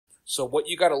So what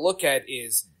you got to look at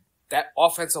is that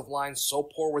offensive line so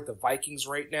poor with the Vikings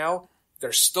right now.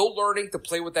 They're still learning to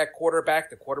play with that quarterback.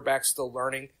 The quarterback's still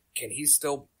learning. Can he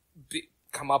still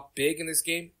come up big in this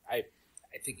game? I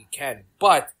think he can.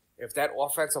 But if that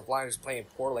offensive line is playing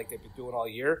poor like they've been doing all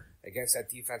year against that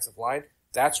defensive line,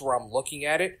 that's where I'm looking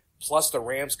at it. Plus the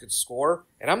Rams could score.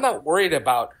 And I'm not worried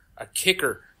about a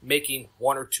kicker making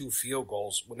 1 or 2 field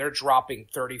goals when they're dropping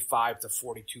 35 to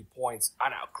 42 points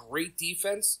on a great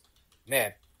defense.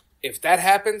 Man, if that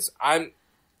happens, I'm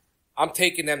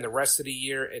taking them the rest of the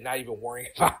year and not even worrying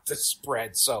about the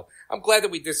spread. So I'm glad that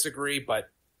we disagree, but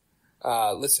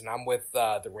listen, I'm with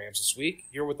the Rams this week.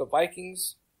 You're with the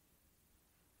Vikings.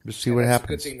 Let's see what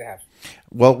happens. It's a good thing to have.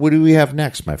 Well, what do we have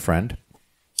next, my friend?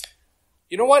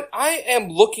 You know what? I am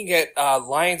looking at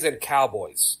Lions and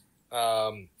Cowboys.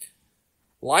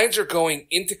 Lions are going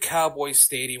into Cowboys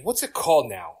Stadium. What's it called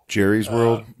now? Jerry's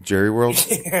World? Jerry World?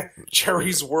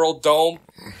 Jerry's World Dome.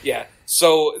 Yeah.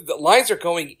 So the Lions are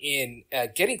going in,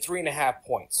 getting 3.5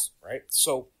 points, right?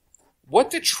 So what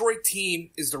Detroit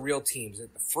team is the real team? Is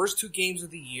it the first 2 games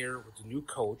of the year with the new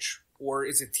coach, or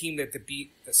is it a team that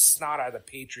beat the snot out of the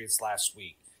Patriots last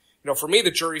week? You know, for me,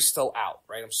 the jury's still out,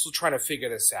 right? I'm still trying to figure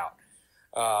this out.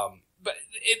 But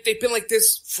they've been like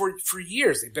this for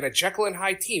years. They've been a Jekyll and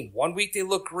Hyde team. One week they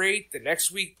look great. The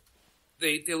next week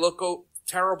they look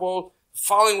terrible. The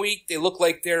following week they look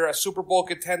like they're a Super Bowl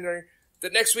contender. The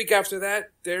next week after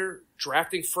that, they're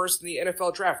drafting first in the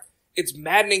NFL draft. It's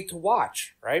maddening to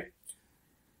watch, right?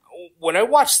 When I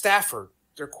watch Stafford,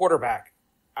 their quarterback,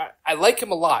 I like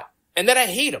him a lot. And then I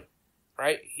hate him,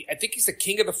 right? I think he's the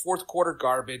king of the fourth quarter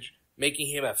garbage, making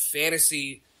him a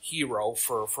fantasy hero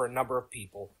for a number of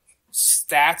people.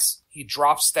 Stats, he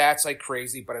drops stats like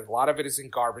crazy, but a lot of it is in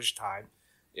garbage time.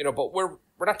 You know, but we're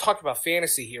not talking about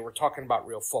fantasy here. We're talking about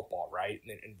real football, right?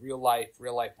 And real life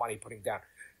money putting down.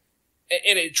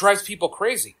 And it drives people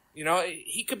crazy. You know,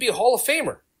 he could be a Hall of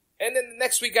Famer. And then the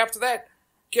next week after that,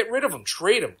 get rid of him,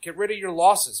 trade him, get rid of your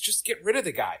losses. Just get rid of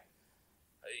the guy.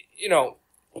 You know,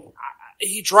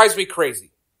 he drives me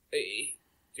crazy.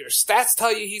 Your stats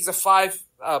tell you he's a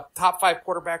top 5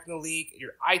 quarterback in the league.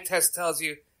 Your eye test tells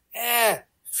you,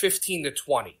 15 to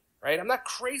 20, right? I'm not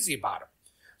crazy about him.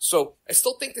 So I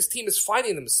still think this team is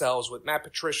finding themselves with Matt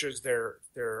Patricia as their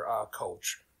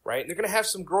coach, right? And they're going to have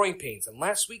some growing pains. And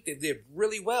last week they did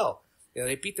really well. You know,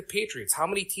 they beat the Patriots. How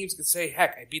many teams could say,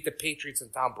 heck, I beat the Patriots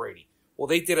and Tom Brady? Well,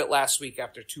 they did it last week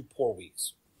after 2 poor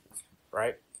weeks,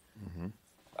 right?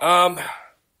 Mm-hmm.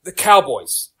 The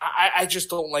Cowboys. I just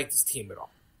don't like this team at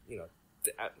all. You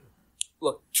know,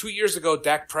 look, 2 years ago,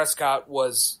 Dak Prescott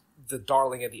was the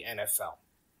darling of the NFL.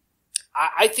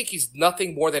 I think he's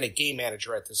nothing more than a game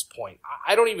manager at this point.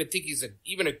 I don't even think he's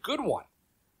even a good one.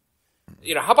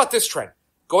 You know, how about this trend?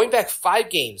 Going back 5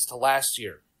 games to last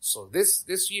year. So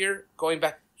this year, going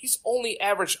back, he's only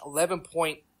averaged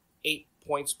 11.8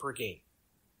 points per game.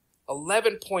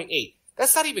 11.8.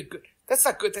 That's not even good. That's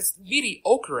not good. That's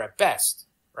mediocre at best,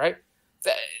 right?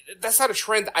 That's not a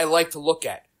trend I like to look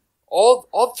at.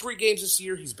 All 3 games this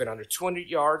year, he's been under 200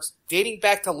 yards. Dating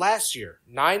back to last year,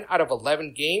 9 out of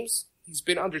 11 games, he's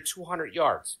been under 200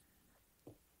 yards.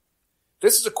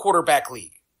 This is a quarterback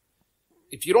league.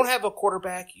 If you don't have a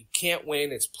quarterback, you can't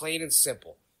win. It's plain and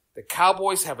simple. The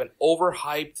Cowboys have an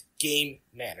overhyped game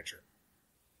manager.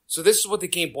 So this is what the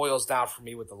game boils down for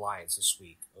me with the Lions this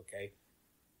week, okay?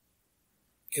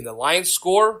 Can the Lions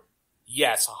score?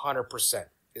 Yes, 100%.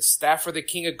 Is Stafford the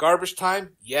king of garbage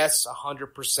time? Yes,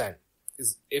 100%.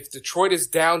 If Detroit is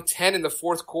down 10 in the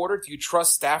fourth quarter, do you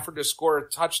trust Stafford to score a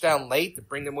touchdown late to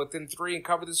bring them within 3 and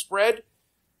cover the spread?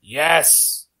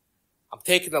 Yes. I'm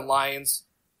taking the Lions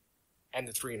and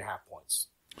the 3.5 points.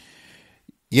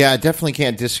 Yeah, I definitely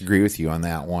can't disagree with you on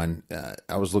that one.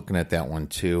 I was looking at that one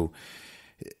too.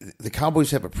 The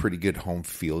Cowboys have a pretty good home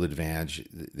field advantage.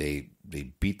 They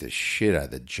beat the shit out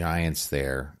of the Giants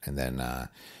there, and then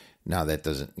now that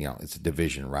doesn't, it's a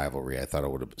division rivalry. I thought I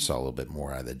would have saw a little bit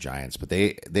more out of the Giants, but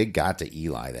they got to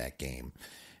Eli that game,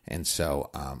 and so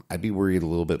I'd be worried a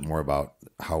little bit more about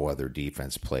how other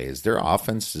defense plays. Their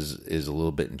offense is a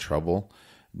little bit in trouble.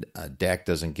 Dak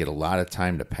doesn't get a lot of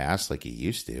time to pass like he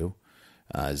used to.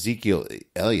 Ezekiel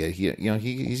Elliott, he's going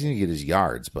to get his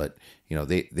yards, but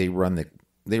they run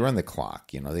the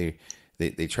clock.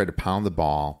 They try to pound the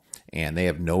ball, and they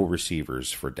have no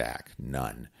receivers for Dak,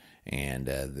 none, and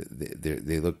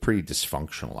they look pretty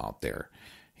dysfunctional out there.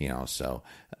 So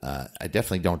I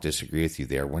definitely don't disagree with you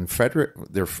there. When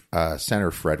their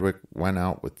center Frederick went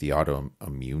out with the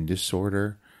autoimmune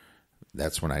disorder,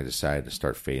 that's when I decided to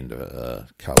start fading to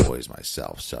Cowboys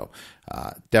myself. So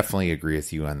definitely agree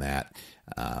with you on that.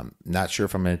 Not sure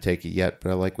if I'm going to take it yet,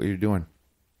 but I like what you're doing.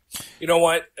 You know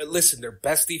what? Listen, their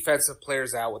best defensive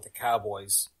player's out with the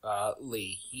Cowboys.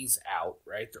 Lee, he's out,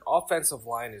 right? Their offensive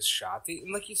line is shot.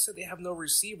 And like you said, they have no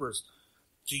receivers.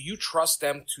 Do you trust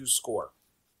them to score?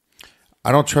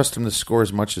 I don't trust them to score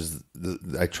as much as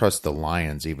I trust the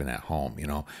Lions, even at home.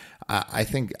 I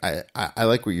think I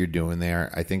like what you're doing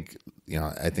there. I think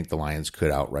the Lions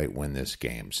could outright win this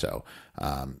game. So,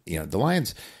 the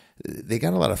Lions, they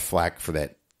got a lot of flack for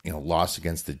that, loss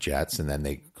against the Jets, and then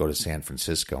they go to San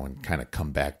Francisco and kind of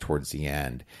come back towards the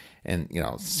end. And,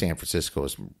 San Francisco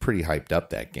was pretty hyped up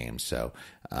that game. So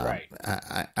right.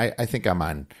 I think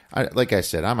like I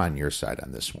said, I'm on your side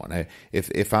on this one.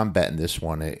 If I'm betting this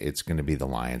one, it's going to be the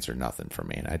Lions or nothing for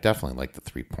me. And I definitely like the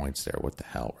 3 points there. What the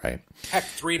hell, right? Heck,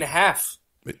 3.5.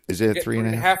 Is it a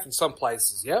 3.5? 3.5 in some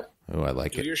places, yep. Oh, I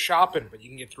like it. Do your shopping, but you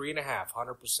can get 3.5,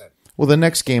 100%. Well, the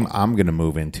next game I'm going to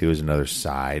move into is another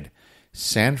side.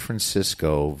 San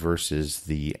Francisco versus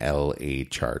the L.A.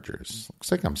 Chargers. Looks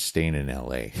like I'm staying in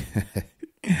L.A.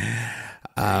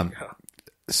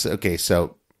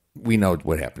 So we know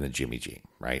what happened to Jimmy G,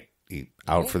 right? He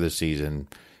out for the season.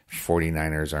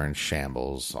 49ers are in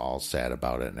shambles, all sad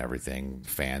about it and everything.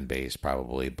 Fan base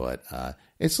probably, but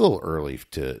it's a little early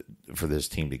for this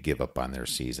team to give up on their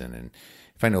season. And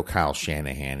if I know Kyle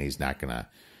Shanahan, he's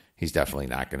definitely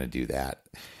not going to do that.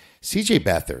 C.J.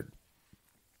 Beathard.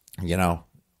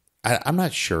 I'm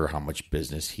not sure how much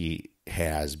business he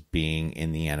has being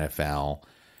in the NFL.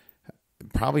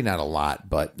 Probably not a lot,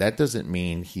 but that doesn't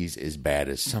mean he's as bad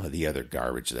as some of the other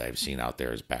garbage that I've seen out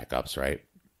there as backups, right?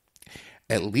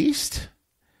 At least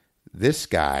this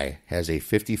guy has a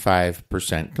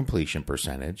 55% completion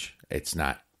percentage. It's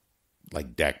not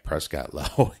like Dak Prescott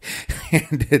low,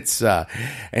 and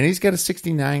and he's got a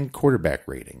 69 quarterback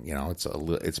rating.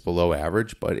 It's below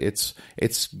average, but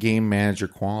it's game manager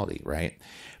quality, right?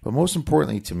 But most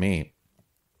importantly to me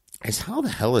is how the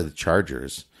hell are the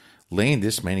Chargers laying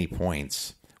this many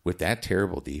points with that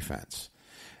terrible defense?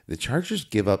 The Chargers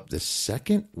give up the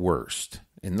second worst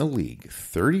in the league,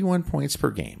 31 points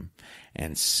per game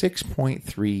and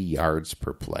 6.3 yards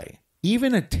per play.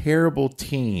 Even a terrible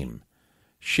team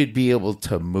should be able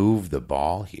to move the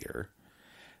ball here.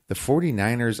 The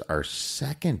 49ers are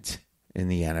second in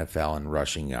the NFL in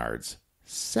rushing yards.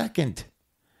 Second.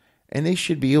 And they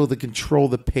should be able to control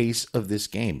the pace of this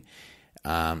game.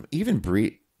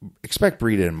 Expect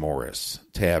Breida and Morris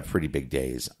to have pretty big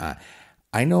days.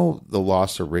 I know the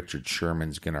loss of Richard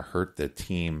Sherman's going to hurt the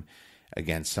team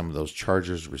against some of those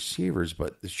Chargers receivers,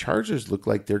 but the Chargers look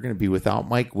like they're going to be without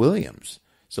Mike Williams.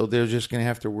 So they're just going to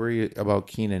have to worry about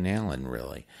Keenan Allen,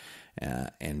 really,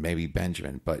 and maybe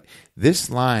Benjamin. But this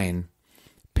line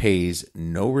pays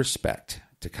no respect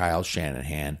to Kyle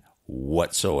Shanahan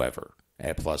whatsoever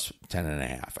at plus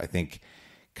 10.5. I think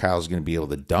Kyle's going to be able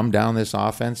to dumb down this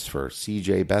offense for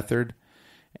C.J. Beathard,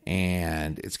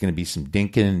 and it's going to be some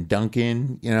dinking and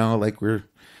dunking, like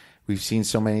we've seen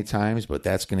so many times, but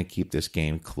that's going to keep this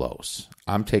game close.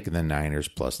 I'm taking the Niners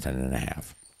plus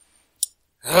 10.5.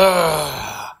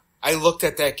 I looked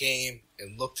at that game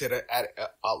and looked at it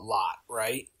a lot,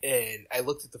 right? And I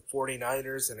looked at the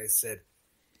 49ers and I said,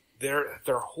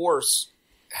 their horse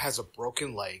has a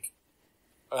broken leg.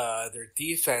 Their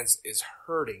defense is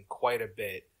hurting quite a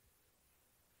bit.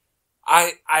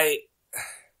 I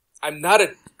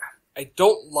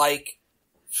don't like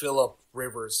Phillip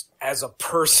Rivers as a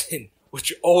person,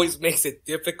 which always makes it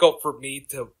difficult for me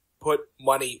to put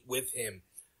money with him.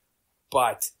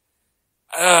 But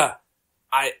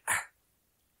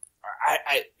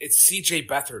it's C.J.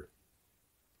 Beathard,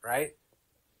 right?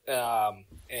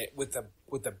 With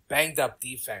the banged up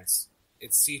defense,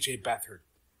 it's C.J. Beathard.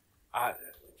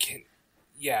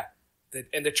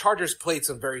 And the Chargers played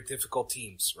some very difficult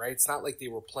teams, right? It's not like they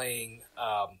were playing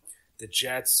the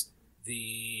Jets,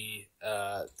 the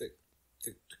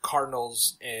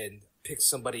Cardinals, and pick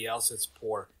somebody else that's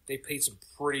poor. They played some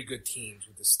pretty good teams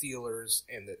with the Steelers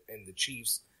and the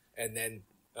Chiefs, and then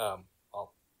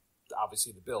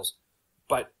obviously the Bills.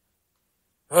 But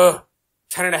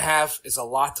 10.5 is a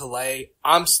lot to lay.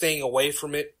 I'm staying away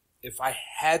from it. If I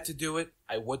had to do it,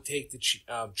 I would take the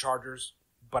Chargers,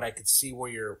 but I could see where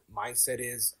your mindset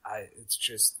is. It's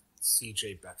just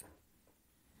C.J. Beathard.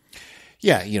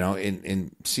 Yeah,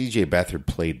 and C.J. Beathard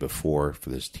played before for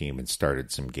this team and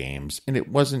started some games, and it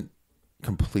wasn't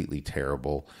completely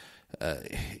terrible.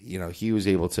 He was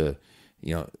able to,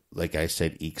 like I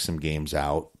said, eke some games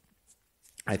out.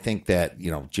 I think that,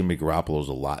 Jimmy Garoppolo is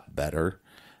a lot better,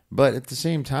 but at the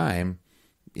same time,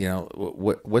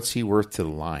 what's he worth to the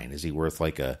line? Is he worth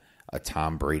like a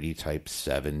Tom Brady type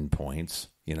 7 points?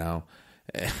 I'm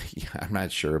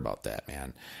not sure about that,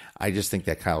 man. I just think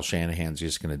that Kyle Shanahan's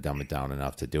just going to dumb it down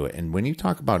enough to do it. And when you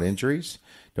talk about injuries,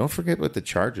 don't forget what the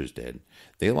Chargers did.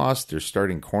 They lost their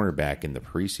starting cornerback in the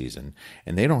preseason,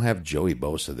 and they don't have Joey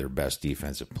Bosa, their best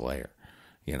defensive player.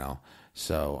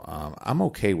 So I'm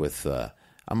okay with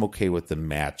the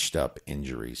matched up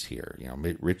injuries here.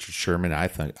 Richard Sherman, I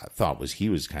thought he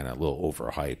was kind of a little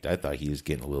overhyped. I thought he was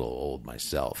getting a little old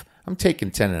myself. I'm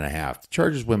taking 10.5. The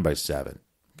Chargers win by 7.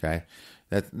 Okay,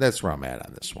 that's where I'm at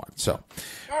on this one. So,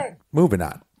 all right, moving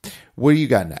on. What do you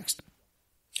got next?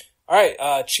 All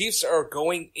right, Chiefs are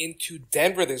going into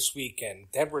Denver this weekend.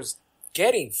 Denver's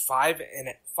getting 5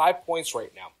 points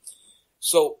right now.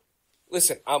 So,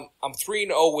 listen, I'm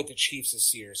 3-0 with the Chiefs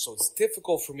this year, so it's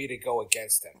difficult for me to go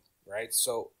against them, right?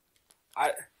 So,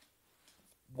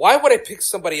 why would I pick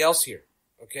somebody else here?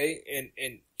 Okay,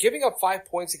 and giving up 5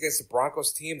 points against the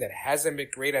Broncos team that hasn't been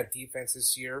great on defense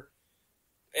this year,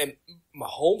 and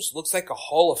Mahomes looks like a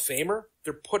Hall of Famer.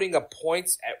 They're putting up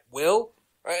points at will.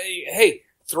 Hey,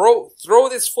 throw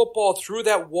this football through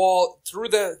that wall, through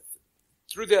the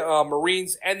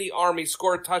Marines and the Army,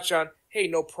 score a touchdown. Hey,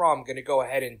 no problem. Going to go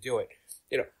ahead and do it.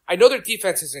 I know their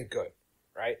defense isn't good,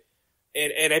 right?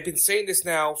 And I've been saying this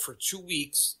now for 2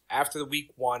 weeks after the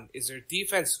week 1. Is their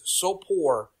defense so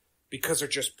poor because they're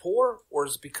just poor, or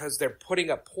is it because they're putting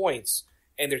up points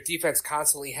and their defense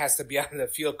constantly has to be out in the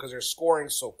field because they're scoring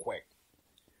so quick?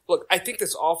 Look, I think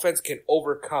this offense can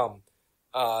overcome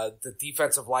the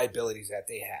defensive liabilities that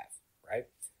they have, right?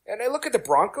 And I look at the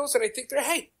Broncos and I think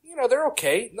they're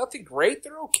okay. Nothing great.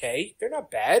 They're okay. They're not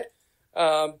bad.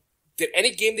 Did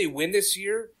any game they win this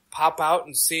year pop out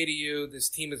and say to you, this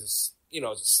team is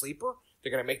a sleeper?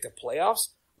 They're going to make the playoffs?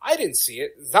 I didn't see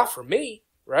it. It's not for me,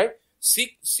 right?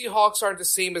 Seahawks aren't the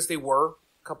same as they were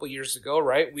a couple years ago,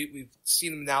 right? We've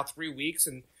seen them now 3 weeks,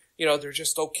 and they're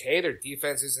just okay. Their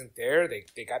defense isn't there.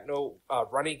 They got no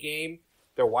running game.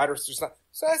 Their wide receivers not.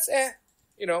 So that's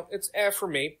it's for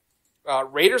me.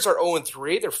 Raiders are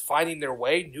 0-3. They're finding their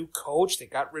way. New coach. They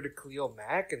got rid of Khalil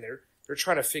Mack, and they're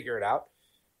trying to figure it out.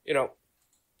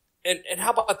 And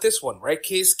how about this one, right?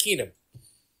 Case Keenum.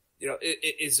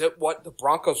 Is it what the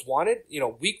Broncos wanted?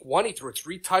 Week 1 he threw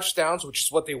 3 touchdowns, which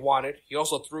is what they wanted. He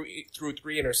also threw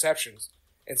 3 interceptions,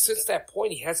 and since that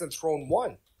point he hasn't thrown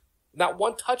not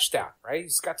one touchdown. Right?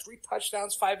 He's got 3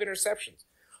 touchdowns, 5 interceptions.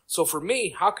 So for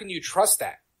me, how can you trust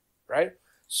that? Right?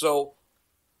 So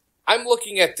I'm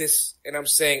looking at this and I'm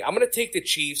saying I'm going to take the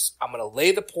Chiefs. I'm going to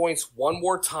lay the points one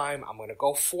more time. I'm going to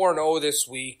go 4-0 this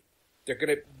week. They're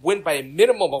going to win by a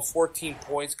minimum of 14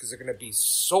 points because they're going to be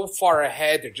so far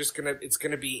ahead. It's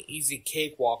going to be an easy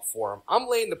cakewalk for them. I'm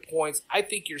laying the points. I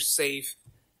think you're safe.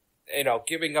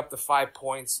 Giving up the 5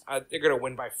 points. They're going to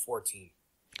win by 14.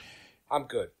 I'm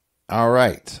good. All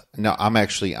right. Now I'm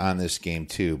actually on this game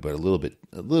too, but a little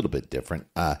bit different.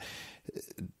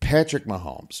 Patrick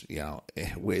Mahomes,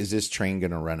 is this train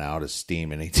going to run out of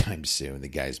steam anytime soon? The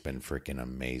guy's been freaking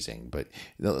amazing, but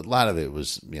a lot of it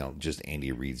was, just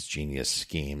Andy Reid's genius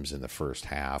schemes in the first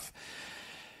half.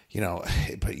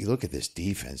 But you look at this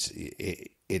defense,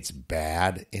 it's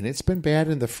bad, and it's been bad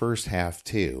in the first half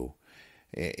too.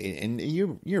 And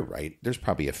you're right. There's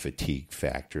probably a fatigue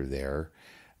factor there,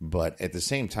 but at the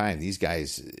same time, these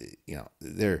guys,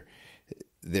 they're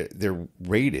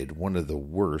rated one of the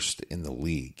worst in the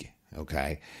league,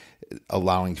 okay?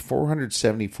 Allowing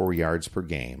 474 yards per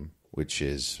game, which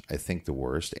is, I think, the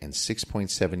worst, and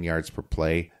 6.7 yards per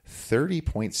play,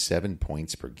 30.7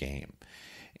 points per game.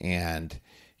 And,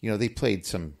 they played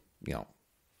some,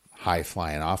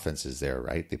 high-flying offenses there,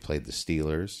 right? They played the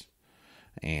Steelers,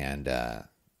 and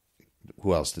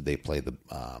who else did they play? The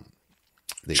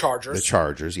Chargers. The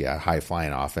Chargers, yeah,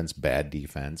 high-flying offense, bad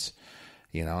defense.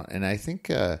 And I think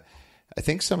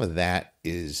some of that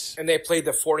is... And they played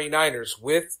the 49ers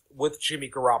with Jimmy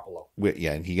Garoppolo.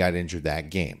 And he got injured that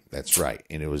game. That's right.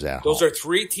 And it was at home. Those are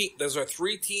 3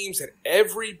 teams that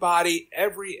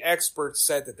every expert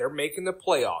said that they're making the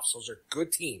playoffs. Those are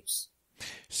good teams.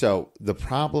 So the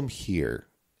problem here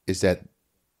is that,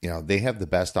 they have the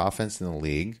best offense in the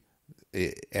league,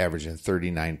 averaging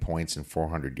 39 points and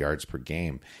 400 yards per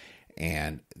game.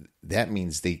 And that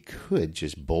means they could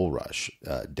just bull rush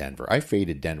Denver. I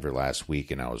faded Denver last week,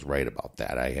 and I was right about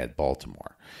that. I had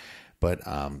Baltimore. But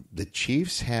the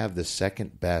Chiefs have the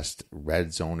second best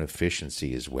red zone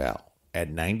efficiency as well at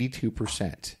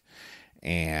 92%.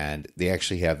 And they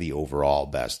actually have the overall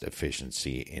best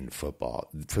efficiency in football.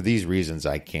 For these reasons,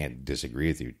 I can't disagree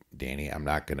with you, Danny. I'm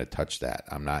not going to touch that.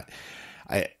 I'm not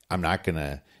going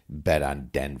to bet on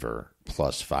Denver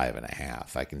plus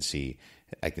 5.5. I can see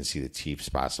the Chiefs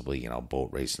possibly, boat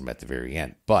racing them at the very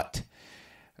end. But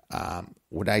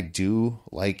what I do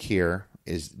like here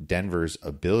is Denver's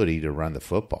ability to run the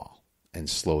football and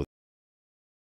slow